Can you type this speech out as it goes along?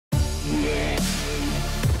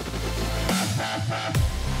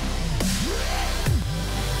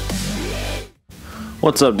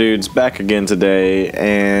What's up, dudes? Back again today,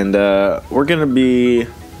 and we're gonna be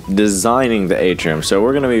designing the atrium. So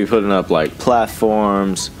we're gonna be putting up like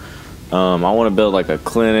platforms. I want to build like a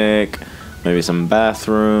clinic, maybe some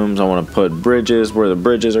bathrooms. I want to put bridges where the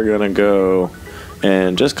bridges are gonna go,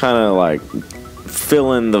 and just kind of like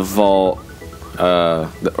fill in the vault,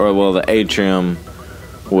 the atrium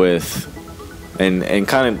with, and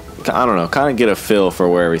kind of, I don't know, kind of get a feel for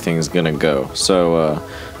where everything's gonna go. So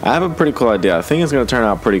I have a pretty cool idea. I think it's gonna turn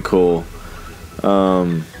out pretty cool.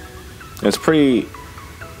 It's pretty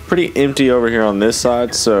empty over here on this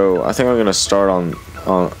side, so I think I'm gonna start on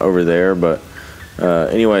over there. But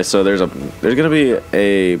anyway, so there's gonna be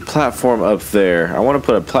a platform up there. I want to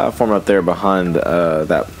put a platform up there behind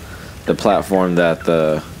the platform that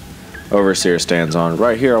the overseer stands on.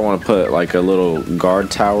 Right here, I want to put like a little guard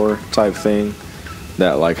tower type thing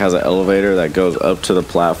that like has an elevator that goes up to the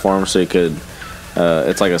platform, so you could.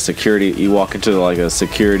 It's like a security. You walk into like a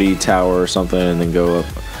security tower or something, and then go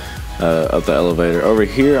up the elevator. Over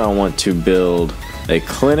here, I want to build a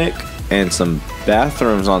clinic and some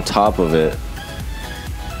bathrooms on top of it.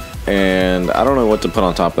 And I don't know what to put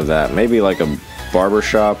on top of that. Maybe like a barber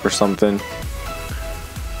shop or something.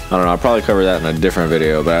 I don't know. I'll probably cover that in a different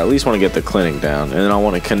video, but I at least want to get the clinic down. And then I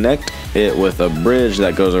want to connect it with a bridge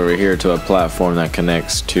that goes over here to a platform that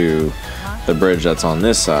connects to the bridge that's on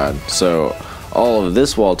this side. So all of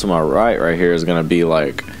this wall to my right here is going to be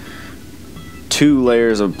like 2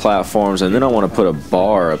 layers of platforms, and then I want to put a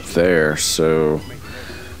bar up there, so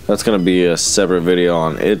that's going to be a separate video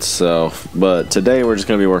on itself. But today we're just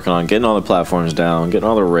going to be working on getting all the platforms down, getting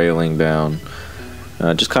all the railing down,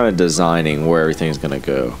 just kind of designing where everything's going to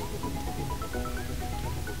go.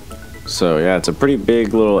 So yeah, it's a pretty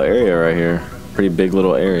big little area right here, pretty big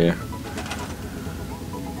little area.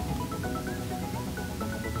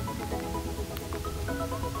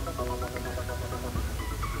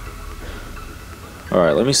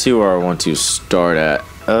 Alright, let me see where I want to start at.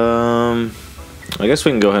 I guess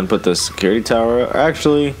we can go ahead and put the security tower up.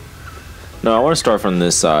 Actually, no, I want to start from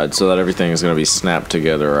this side so that everything is going to be snapped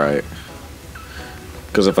together right.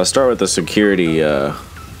 Because if I start with the security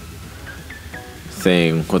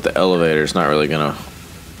thing with the elevator, it's not really going to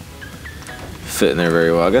fit in there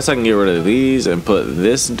very well. I guess I can get rid of these and put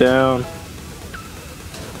this down.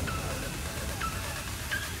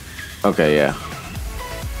 Okay, yeah.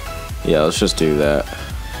 Yeah, let's just do that.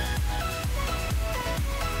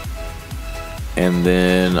 And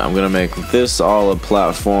then I'm gonna make this all a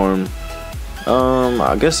platform.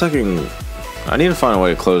 I guess I need to find a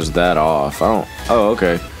way to close that off. Oh,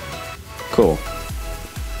 okay. Cool.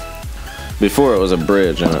 Before it was a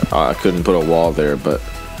bridge and I couldn't put a wall there, but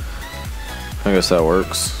I guess that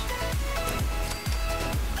works.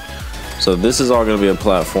 So this is all gonna be a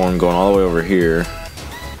platform going all the way over here.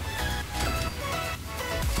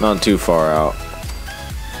 Not too far out.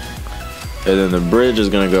 And then the bridge is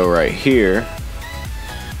gonna go right here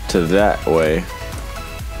to that way.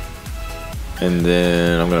 And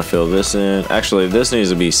then I'm gonna fill this in. Actually, this needs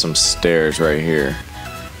to be some stairs right here.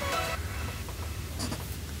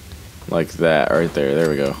 Like that right there. There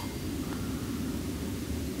we go.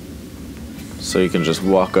 So you can just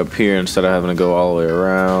walk up here instead of having to go all the way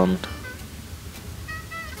around.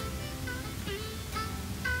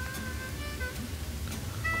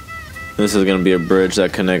 This is going to be a bridge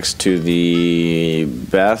that connects to the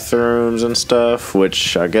bathrooms and stuff,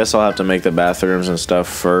 which I guess I'll have to make the bathrooms and stuff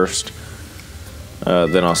first.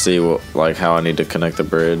 Then I'll see how I need to connect the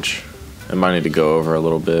bridge. I might need to go over a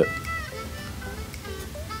little bit.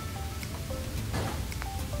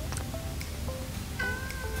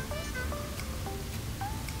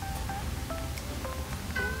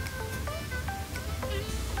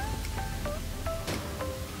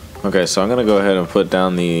 Okay, so I'm gonna go ahead and put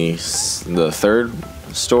down the 3rd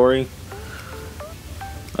story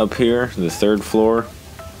up here, the 3rd floor.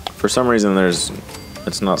 For some reason,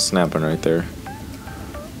 it's not snapping right there.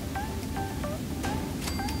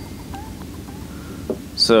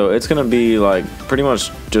 So it's gonna be like pretty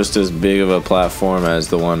much just as big of a platform as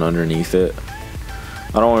the one underneath it.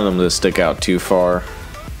 I don't want them to stick out too far.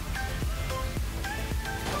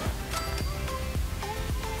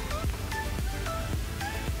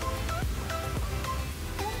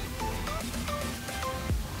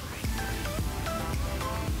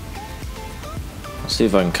 See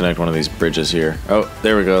if I can connect one of these bridges here. Oh,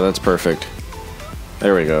 there we go. That's perfect.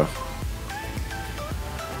 There we go.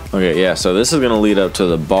 Okay, yeah, so this is going to lead up to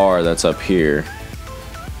the bar that's up here.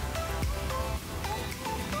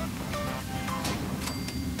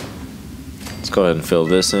 Let's go ahead and fill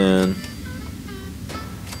this in.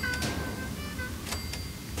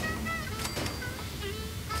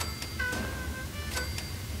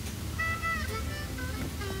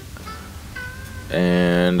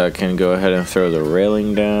 And I can go ahead and throw the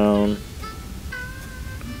railing down.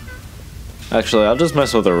 Actually, I'll just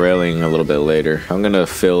mess with the railing a little bit later. I'm gonna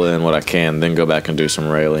fill in what I can, then go back and do some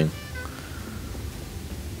railing.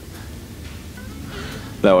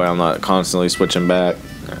 That way I'm not constantly switching back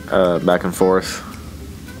and forth.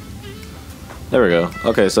 There we go.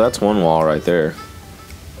 Okay, so that's one wall right there.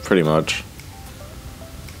 Pretty much.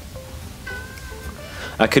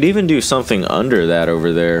 I could even do something under that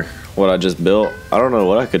over there. What I just built. I don't know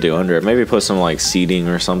what I could do under it. Maybe put some like seating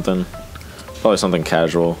or something. Probably something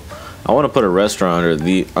casual. I want to put a restaurant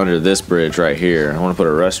under this bridge right here. I want to put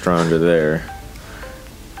a restaurant under there.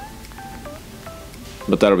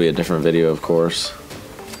 But that'll be a different video, of course.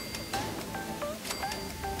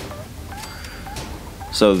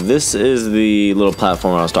 So this is the little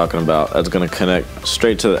platform I was talking about. That's going to connect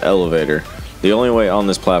straight to the elevator. The only way on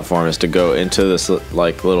this platform is to go into this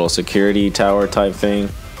like little security tower type thing.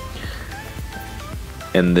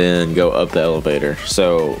 And then go up the elevator.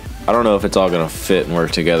 So I don't know if it's all gonna fit and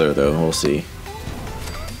work together though. We'll see.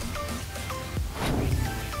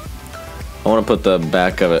 I want to put the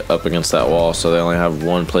back of it up against that wall so they only have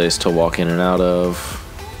one place to walk in and out of.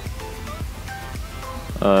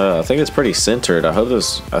 I think it's pretty centered. I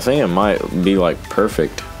think it might be like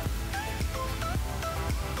perfect.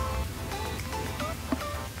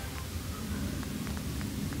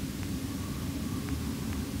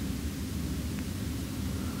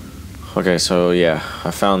 Okay, so yeah,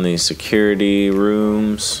 I found these security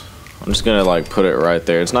rooms. I'm just gonna like put it right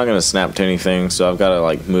there. It's not gonna snap to anything, so I've gotta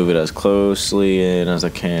like move it as closely in as I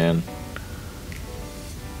can.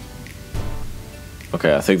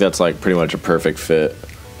 Okay, I think that's like pretty much a perfect fit.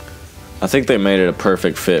 I think they made it a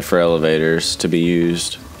perfect fit for elevators to be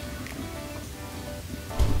used.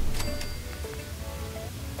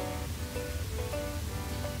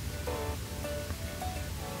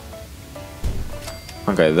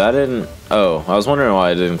 Okay, that didn't... Oh, I was wondering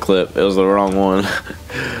why it didn't clip. It was the wrong one.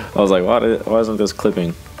 I was like, why isn't this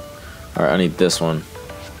clipping? Alright, I need this one.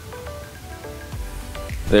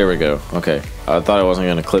 There we go. Okay, I thought it wasn't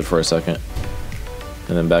going to clip for a second.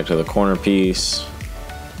 And then back to the corner piece.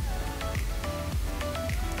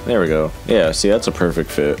 There we go. Yeah, see, that's a perfect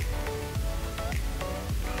fit.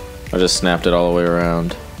 I just snapped it all the way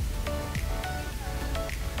around.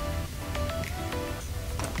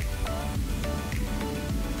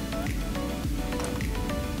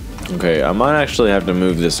 Okay, I might actually have to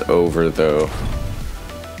move this over though.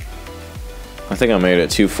 I think I made it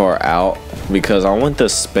too far out because I want the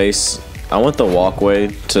space, I want the walkway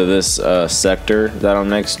to this sector that I'm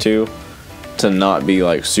next to not be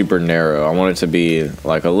like super narrow. I want it to be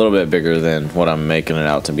like a little bit bigger than what I'm making it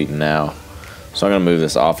out to be now. So I'm gonna move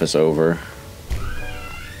this office over.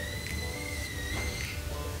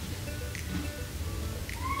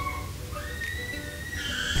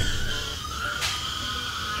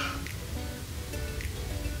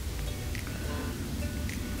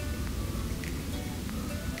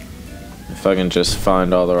 If I can just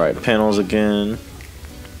find all the right panels again.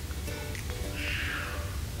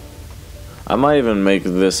 I might even make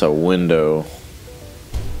this a window.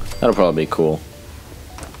 That'll probably be cool.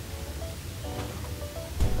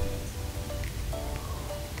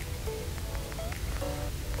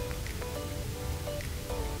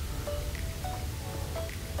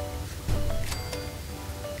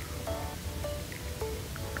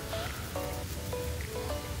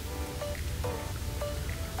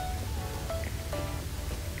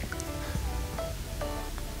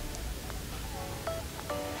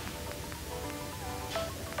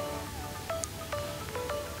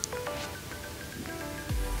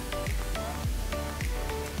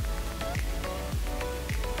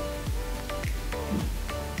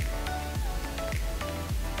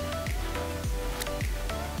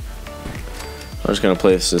 I'm just gonna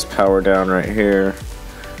place this power down right here.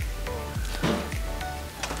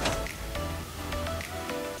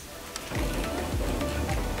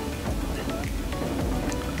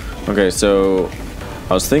 Okay, so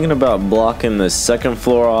I was thinking about blocking the second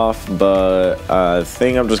floor off, but I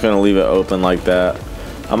think I'm just gonna leave it open like that.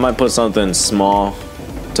 I might put something small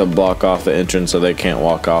to block off the entrance so they can't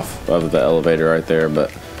walk off of the elevator right there,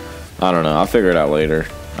 but I don't know. I'll figure it out later.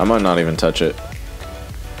 I might not even touch it.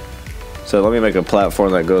 So let me make a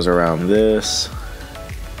platform that goes around this.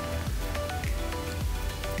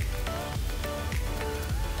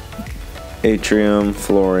 Atrium,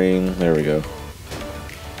 flooring, there we go.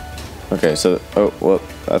 Okay, so, oh, well,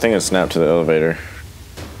 I think it snapped to the elevator.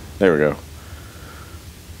 There we go.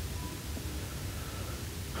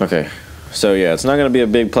 Okay, so yeah, it's not gonna be a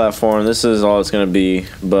big platform. This is all it's gonna be,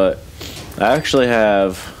 but I actually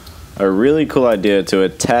have a really cool idea to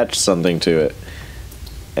attach something to it.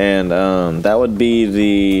 and that would be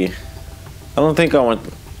the. I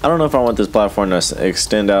don't know if I want this platform to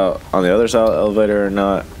extend out on the other side of the elevator or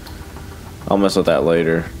not. I'll mess with that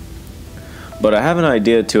later. But I have an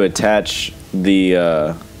idea to attach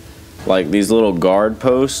the like these little guard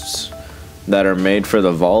posts that are made for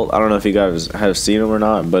the vault. I don't know if you guys have seen them or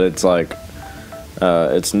not, but it's like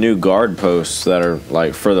it's new guard posts that are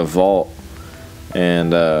like for the vault,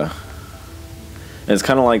 and it's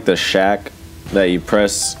kind of like the shack that you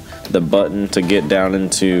press the button to get down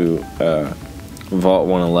into Vault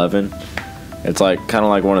 111. It's like kind of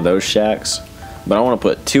like one of those shacks, but I want to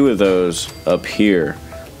put 2 of those up here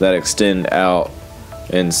that extend out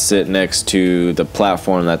and sit next to the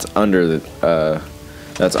platform that's under this.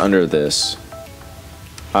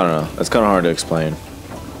 I don't know. It's kind of hard to explain.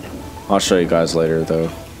 I'll show you guys later though.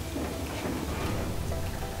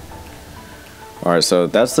 Alright, so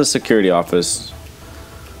that's the security office.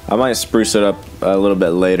 I might spruce it up a little bit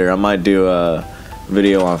later. I might do a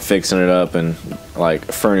video on fixing it up and like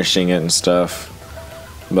furnishing it and stuff.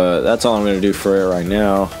 But that's all I'm going to do for it right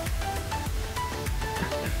now.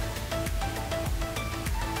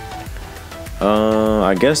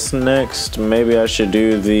 I guess next maybe I should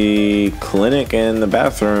do the clinic and the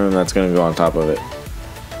bathroom that's going to go on top of it.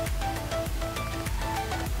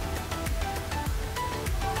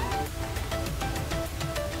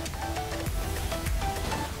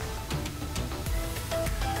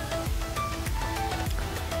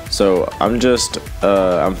 So I'm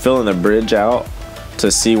filling the bridge out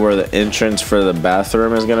to see where the entrance for the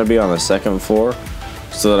bathroom is going to be on the 2nd floor,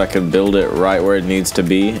 so that I can build it right where it needs to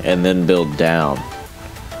be and then build down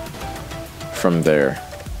from there.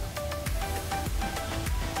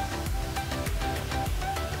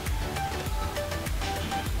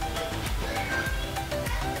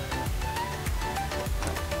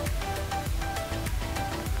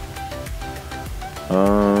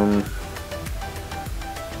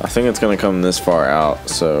 I think it's gonna come this far out,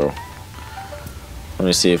 so let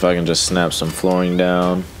me see if I can just snap some flooring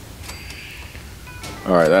down.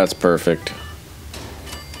 Alright, that's perfect.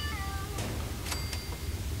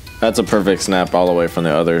 That's a perfect snap all the way from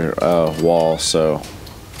the other wall, so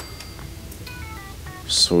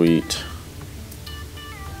sweet.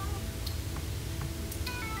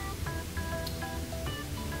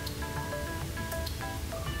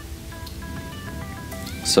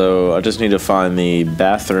 So I just need to find the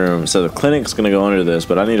bathroom. So the clinic's gonna go under this,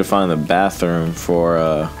 but I need to find the bathroom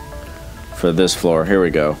for this floor. Here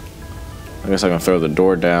we go. I guess I can throw the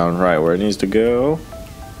door down right where it needs to go.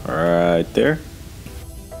 Right there.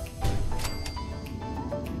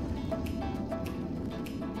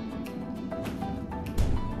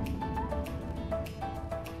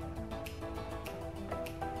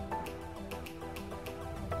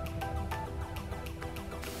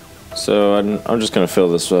 So I'm just gonna fill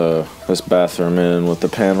this this bathroom in with the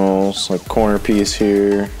panels, like corner piece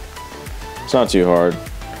here. It's not too hard.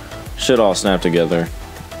 Should all snap together,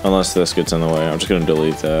 unless this gets in the way. I'm just gonna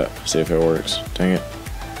delete that, see if it works. Dang it!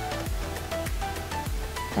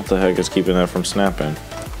 What the heck is keeping that from snapping?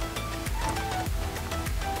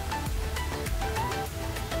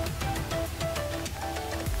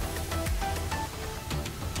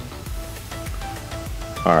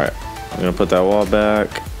 All right, I'm gonna put that wall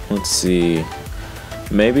back. Let's see,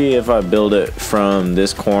 maybe if I build it from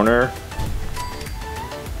this corner,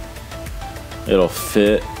 it'll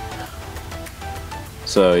fit.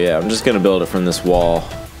 So yeah, I'm just gonna build it from this wall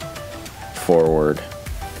forward.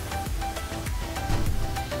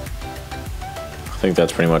 I think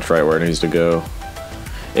that's pretty much right where it needs to go.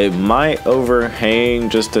 It might overhang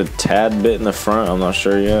just a tad bit in the front, I'm not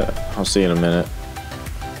sure yet. I'll see in a minute.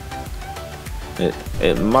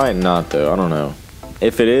 It might not though, I don't know.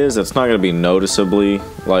 If it is, it's not going to be noticeably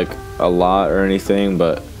like a lot or anything,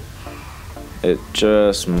 but it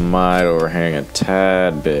just might overhang a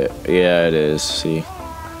tad bit. Yeah, it is. See?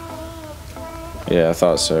 Yeah, I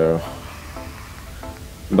thought so.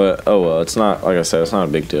 But, oh well, it's not, like I said, it's not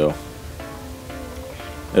a big deal.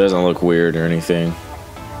 It doesn't look weird or anything.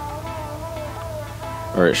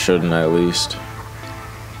 Or it shouldn't, at least.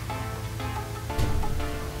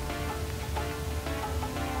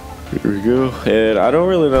 Here we go. And I don't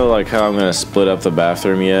really know like how I'm gonna split up the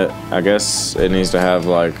bathroom yet. I guess it needs to have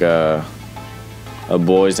like a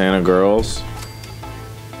boys and a girls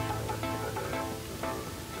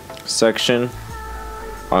section.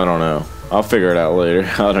 I don't know. I'll figure it out later.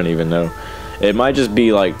 I don't even know. It might just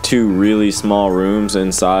be like 2 really small rooms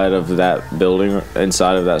inside of that building,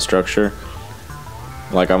 inside of that structure.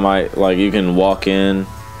 Like I might, like you can walk in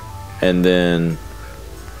and then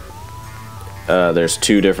there's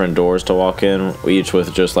 2 different doors to walk in, each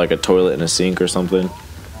with just like a toilet and a sink or something.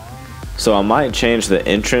 So I might change the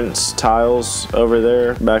entrance tiles over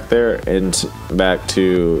there, back there, and back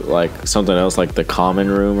to like something else, like the common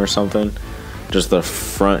room or something. Just the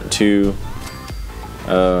front two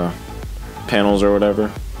panels or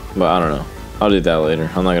whatever. But I don't know. I'll do that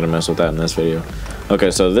later. I'm not gonna mess with that in this video.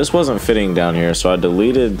 Okay, so this wasn't fitting down here, so I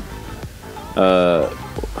deleted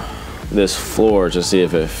this floor to see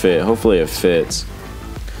if it fit. Hopefully it fits.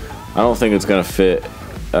 I don't think it's gonna fit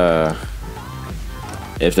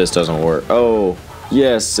if this doesn't work. Oh,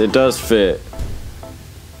 yes, it does fit.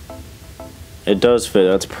 It does fit.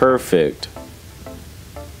 That's perfect.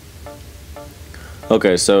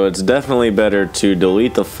 Okay, so it's definitely better to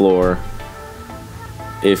delete the floor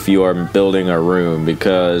if you are building a room,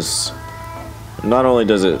 because not only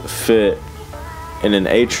does it fit in an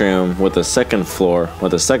atrium with a second floor,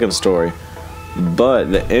 with a second story,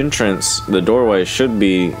 but the entrance, the doorway should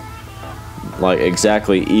be like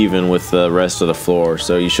exactly even with the rest of the floor,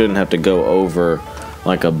 so you shouldn't have to go over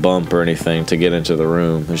like a bump or anything to get into the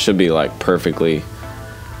room. It should be like perfectly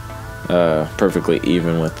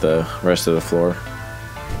even with the rest of the floor.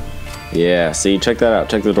 Yeah, see, check that out.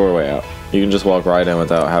 Check the doorway out. You can just walk right in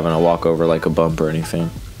without having to walk over like a bump or anything.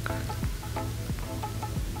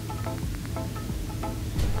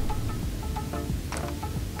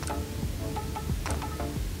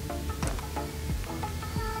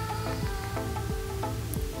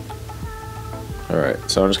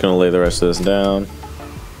 Alright, so I'm just going to lay the rest of this down.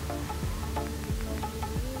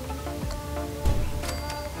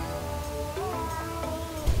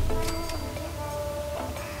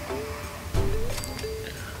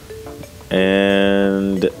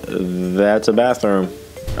 And that's a bathroom.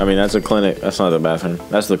 I mean, that's a clinic. That's not a bathroom.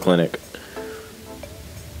 That's the clinic.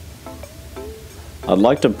 I'd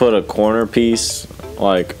like to put a corner piece,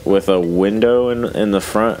 like with a window in the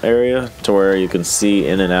front area to where you can see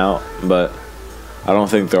in and out, but I don't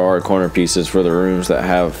think there are corner pieces for the rooms that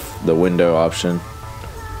have the window option.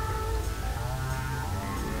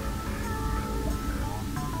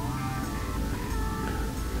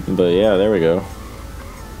 But yeah, there we go.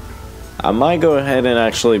 I might go ahead and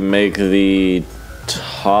actually make the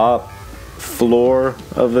top floor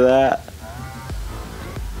of that.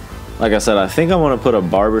 Like I said, I think I want to put a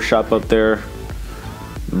barbershop up there,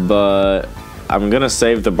 but I'm gonna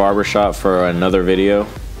save the barbershop for another video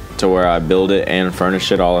to where I build it and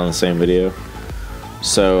furnish it all in the same video.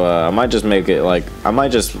 So I might just make it like, I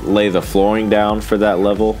might just lay the flooring down for that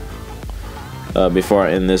level before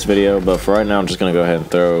I end this video, but for right now I'm just gonna go ahead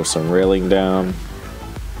and throw some railing down.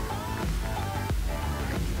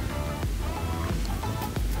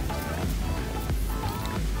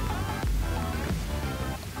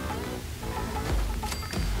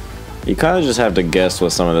 You kind of just have to guess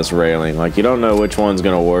with some of this railing. Like, you don't know which one's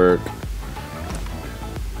gonna work.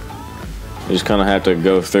 You just kind of have to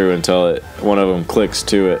go through until one of them clicks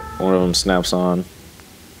to it, one of them snaps on.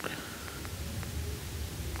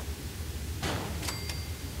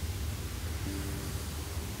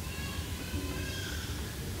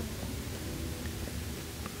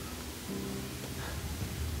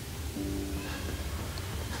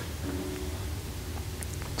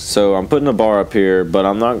 So I'm putting a bar up here, but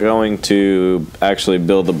I'm not going to actually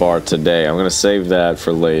build the bar today. I'm going to save that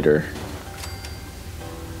for later.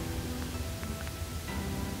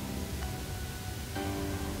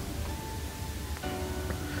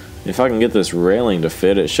 If I can get this railing to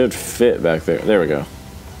fit, it should fit back there. There we go.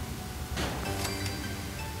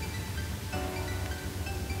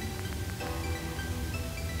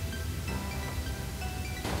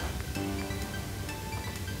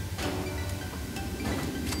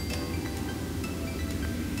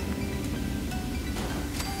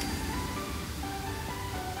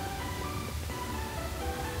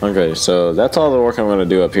 Okay, so that's all the work I'm going to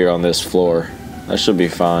do up here on this floor. That should be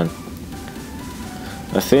fine.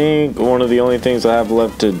 I think one of the only things I have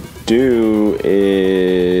left to do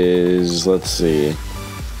is, let's see,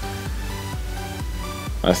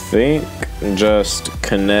 I think just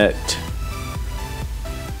connect,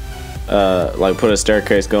 like put a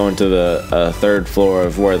staircase going to the third floor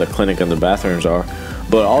of where the clinic and the bathrooms are.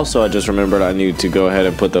 But also I just remembered I need to go ahead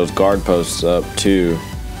and put those guard posts up too,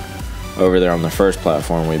 over there on the first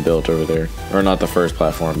platform we built over there. Or not the first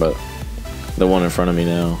platform, but the one in front of me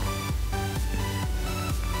now.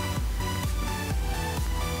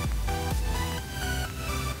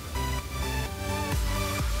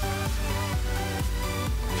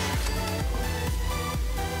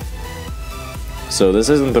 So this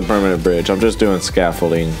isn't the permanent bridge. I'm just doing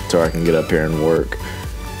scaffolding so I can get up here and work.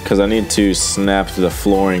 Because I need to snap the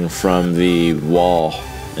flooring from the wall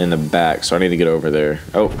in the back, so I need to get over there.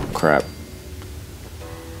 Oh, crap.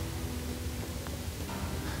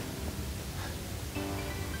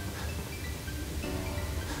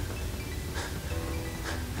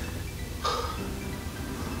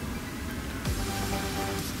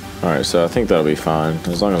 Alright, so I think that'll be fine,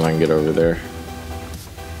 as long as I can get over there.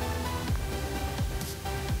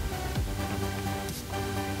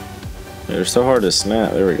 They're so hard to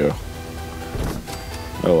snap. There we go.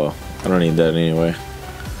 Oh well, I don't need that anyway.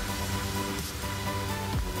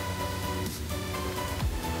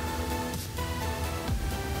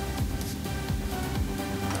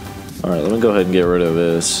 Alright, let me go ahead and get rid of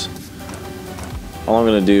this. All I'm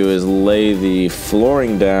going to do is lay the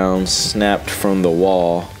flooring down, snapped from the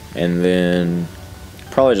wall, and then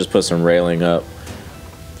probably just put some railing up.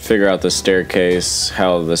 Figure out the staircase,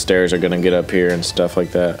 how the stairs are going to get up here and stuff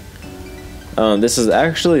like that. This is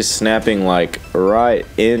actually snapping like right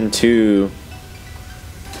into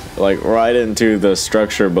the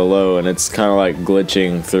structure below, and it's kind of like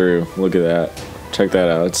glitching through. Look at that. Check that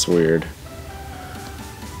out. It's weird.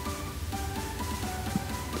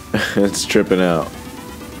 It's tripping out.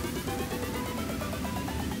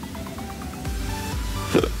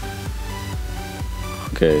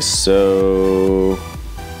 Okay, so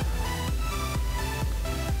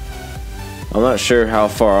I'm not sure how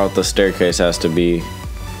far out the staircase has to be.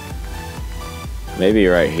 Maybe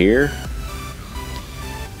right here?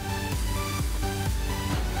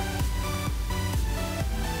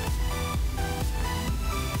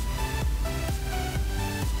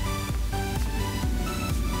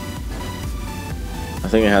 I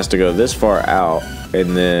think it has to go this far out,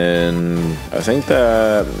 and then I think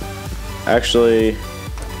that actually,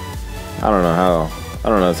 I don't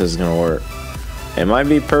know if this is gonna work. It might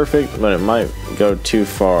be perfect, but it might go too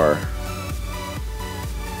far.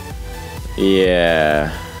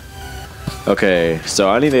 Yeah. Okay, so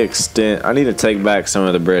I need to take back some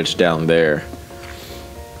of the bridge down there.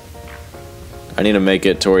 I need to make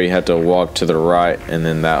it to where you have to walk to the right and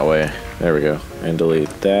then that way. There we go. And delete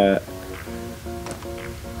that.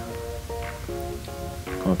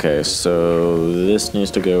 Okay, so this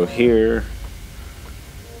needs to go here.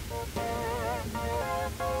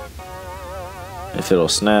 If it'll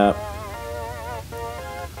snap.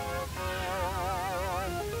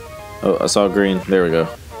 Oh, I saw green. There we go.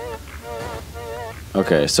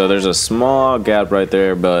 Okay, so there's a small gap right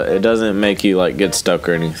there, but it doesn't make you like get stuck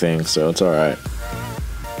or anything, so it's alright.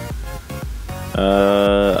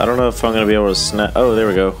 I don't know if I'm gonna be able to snap. Oh, there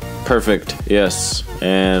we go. Perfect. Yes.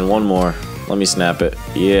 And one more. Let me snap it.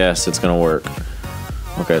 Yes, it's gonna work.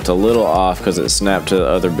 Okay, it's a little off because it snapped to the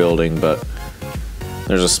other building, but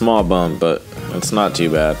there's a small bump, but it's not too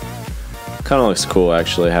bad. Kind of looks cool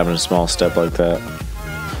actually, having a small step like that.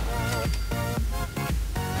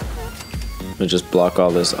 Let me just block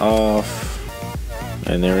all this off,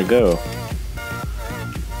 and there we go.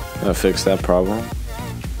 I'll fix that problem.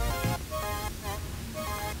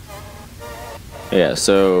 Yeah,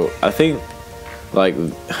 so I think, like,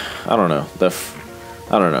 I don't know.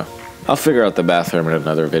 I'll figure out the bathroom in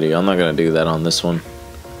another video. I'm not gonna do that on this one.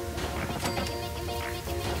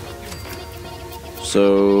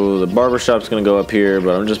 So the barbershop's gonna go up here,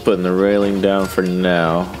 but I'm just putting the railing down for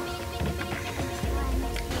now.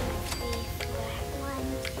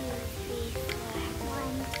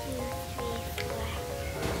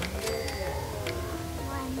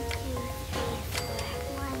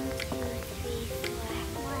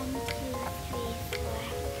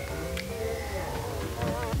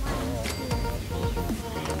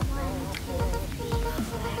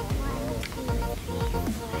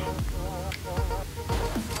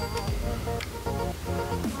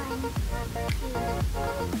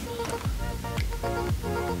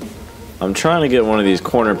 I'm trying to get one of these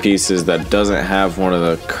corner pieces that doesn't have one of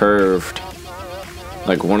the curved,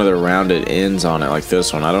 like one of the rounded ends on it, like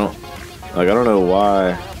this one. I don't know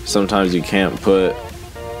why sometimes you can't put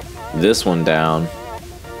this one down.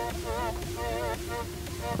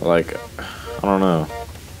 Like, I don't know.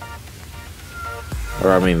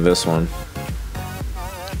 Or I mean this one.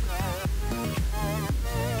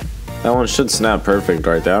 That one should snap perfect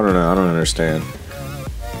right there. I don't know, I don't understand.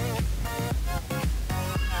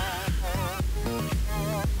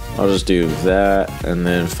 I'll just do that and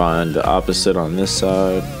then find the opposite on this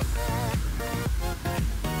side.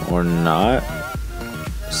 Or not.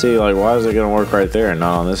 See, like, why is it gonna work right there and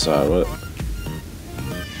not on this side? What?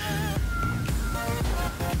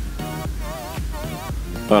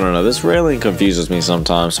 I don't know. This railing confuses me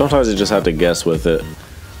sometimes. Sometimes I just have to guess with it.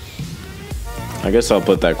 I guess I'll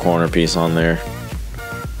put that corner piece on there.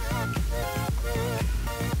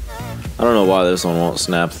 I don't know why this one won't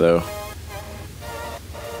snap though.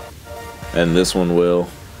 And this one will.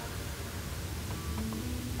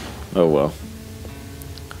 Oh well.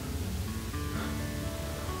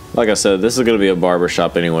 Like I said, this is going to be a barber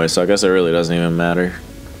shop anyway, so I guess it really doesn't even matter.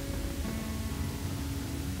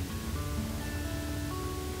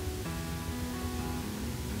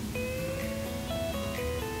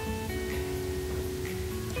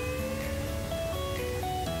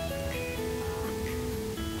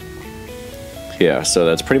 Yeah, so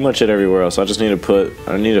that's pretty much it everywhere else. I just need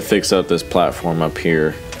to fix up this platform up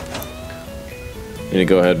here. Need to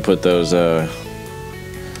go ahead and put those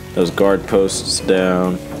guard posts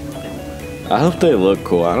down. I hope they look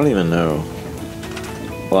cool. I don't even know.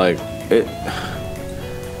 Like, they've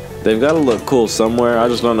got to look cool somewhere. I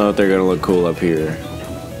just don't know if they're gonna look cool up here.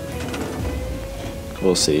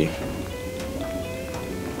 We'll see.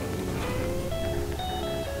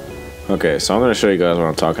 Okay, so I'm gonna show you guys what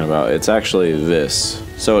I'm talking about. It's actually this.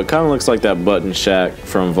 So it kind of looks like that button shack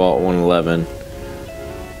from Vault 111.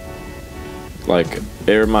 Like,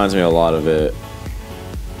 it reminds me a lot of it.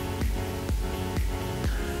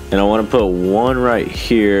 And I want to put one right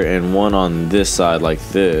here and one on this side like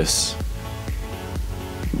this.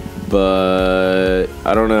 But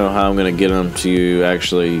I don't know how I'm going to get them to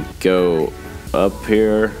actually go up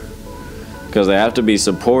here. Because they have to be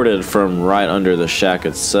supported from right under the shack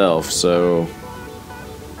itself. So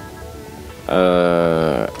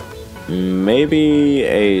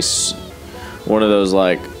maybe one of those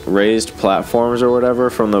like raised platforms or whatever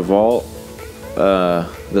from the vault.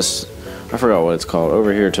 This, I forgot what it's called.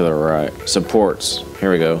 Over here to the right. Supports.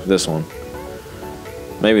 Here we go. This one.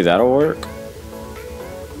 Maybe that'll work.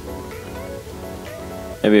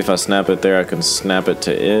 Maybe if I snap it there, I can snap it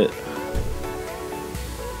to it.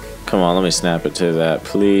 Come on, let me snap it to that,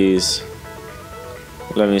 please.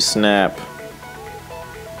 Let me snap.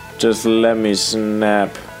 Just let me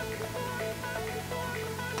snap.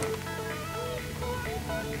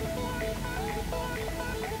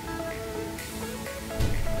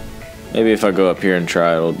 Maybe if I go up here and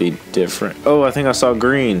try, it'll be different. Oh, I think I saw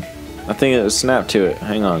green. I think it snapped to it.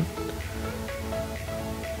 Hang on.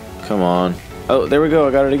 Come on. Oh, there we go.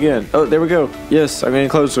 I got it again. Oh, there we go. Yes, I'm getting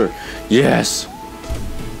closer. Yes.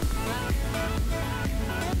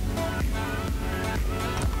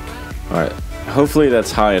 Alright. Hopefully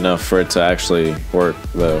that's high enough for it to actually work,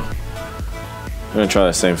 though. I'm going to try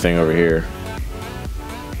the same thing over here.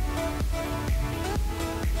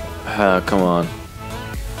 Ah, come on.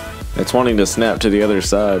 It's wanting to snap to the other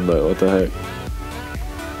side, but what the heck.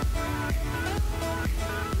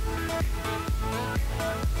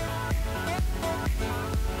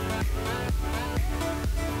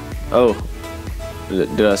 Oh.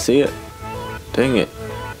 Did I see it? Dang it.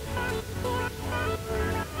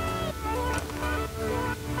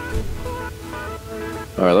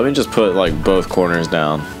 Alright, let me just put like both corners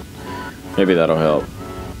down. Maybe that'll help.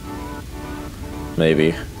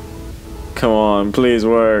 Maybe. Come on, please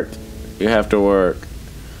work. You have to work.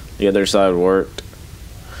 The other side worked.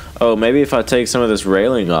 Oh, maybe if I take some of this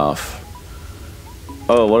railing off.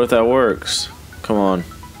 Oh, what if that works? Come on.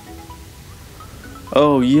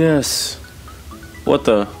 Oh, yes. What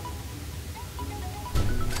the?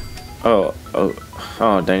 Oh,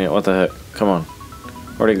 dang it. What the heck? Come on.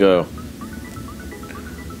 Where'd it go?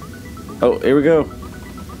 Oh, here we go.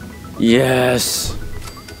 Yes.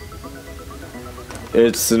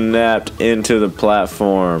 It snapped into the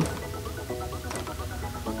platform.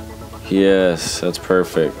 Yes, that's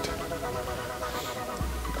perfect.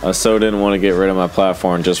 I so didn't want to get rid of my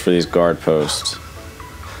platform just for these guard posts.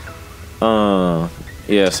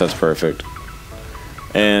 Yes, that's perfect.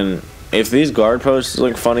 And if these guard posts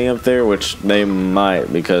look funny up there, which they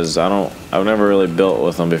might, because I've never really built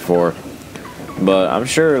with them before. But I'm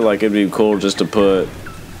sure like it'd be cool just to put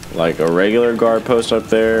like a regular guard post up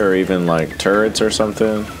there, or even like turrets or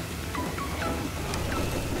something.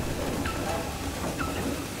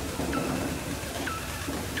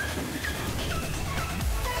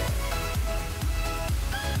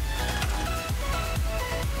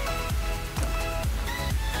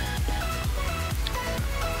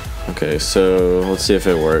 Okay, so let's see if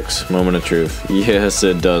it works. Moment of truth. Yes,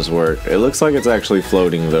 it does work. It looks like it's actually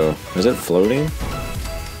floating though. Is it floating?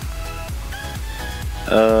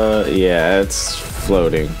 Yeah, it's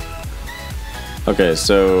floating. Okay,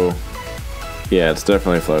 so yeah, it's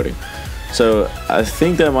definitely floating. So I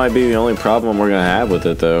think that might be the only problem we're gonna have with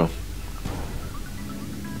it though.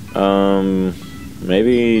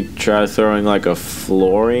 Maybe try throwing like a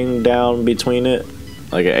flooring down between it,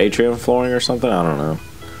 like an atrium flooring or something. I don't know.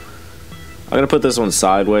 I'm gonna put this one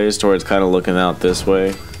sideways to where it's kind of looking out this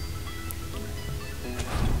way.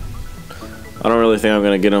 I don't really think I'm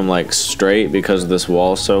gonna get them like straight because this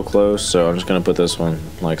wall's so close, so I'm just gonna put this one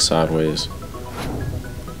like sideways.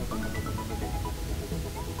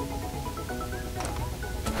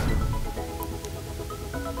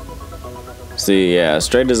 See, yeah, as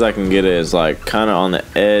straight as I can get it is like kind of on the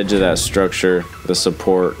edge of that structure, the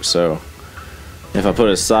support, so if I put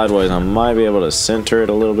it sideways I might be able to center it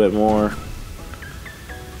a little bit more.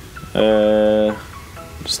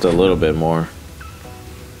 Just a little bit more.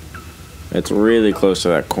 It's really close to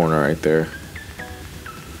that corner right there.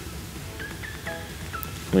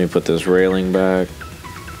 Let me put this railing back.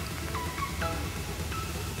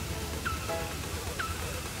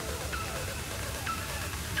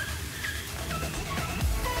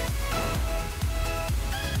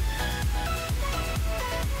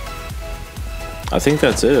 I think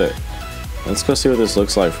that's it. Let's go see what this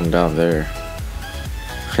looks like from down there.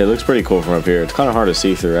 It looks pretty cool from up here. It's kind of hard to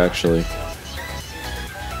see through, actually.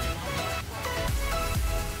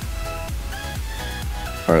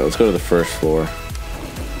 Alright, let's go to the first floor.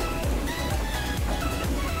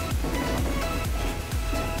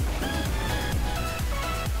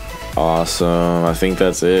 Awesome. I think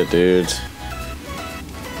that's it, dudes.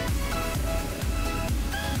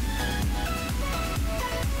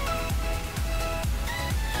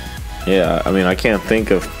 Yeah, I mean, I can't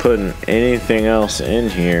think of putting anything else in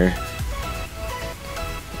here.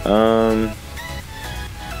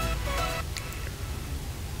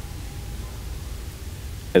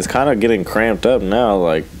 It's kind of getting cramped up now.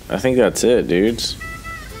 Like, I think that's it, dudes.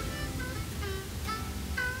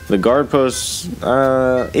 The guard posts,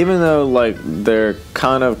 even though like they're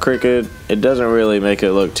kind of crooked, it doesn't really make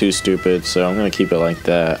it look too stupid. So I'm gonna keep it like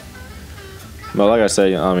that. But like I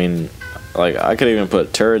said, I mean, like I could even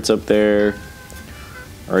put turrets up there,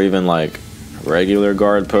 or even like regular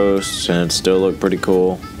guard posts, and it'd still look pretty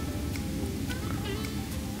cool.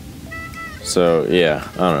 So yeah,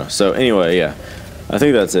 I don't know. So anyway, yeah, I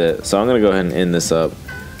think that's it. So I'm gonna go ahead and end this up.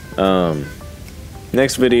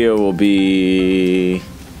 Next video will be,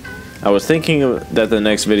 I was thinking that the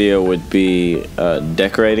next video would be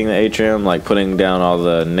decorating the atrium, like putting down all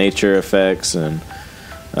the nature effects and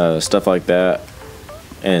stuff like that,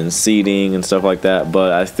 and seating and stuff like that.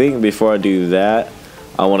 But I think before I do that,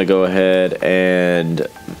 I want to go ahead and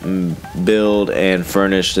build and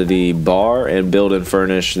furnish the bar, and build and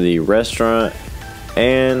furnish the restaurant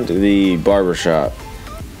and the barbershop,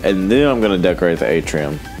 and then I'm going to decorate the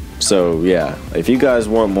atrium. So yeah, if you guys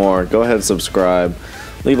want more, go ahead and subscribe.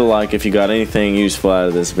 Leave a like if you got anything useful out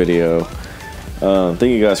of this video. Thank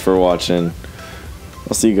you guys for watching.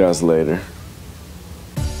 I'll see you guys later.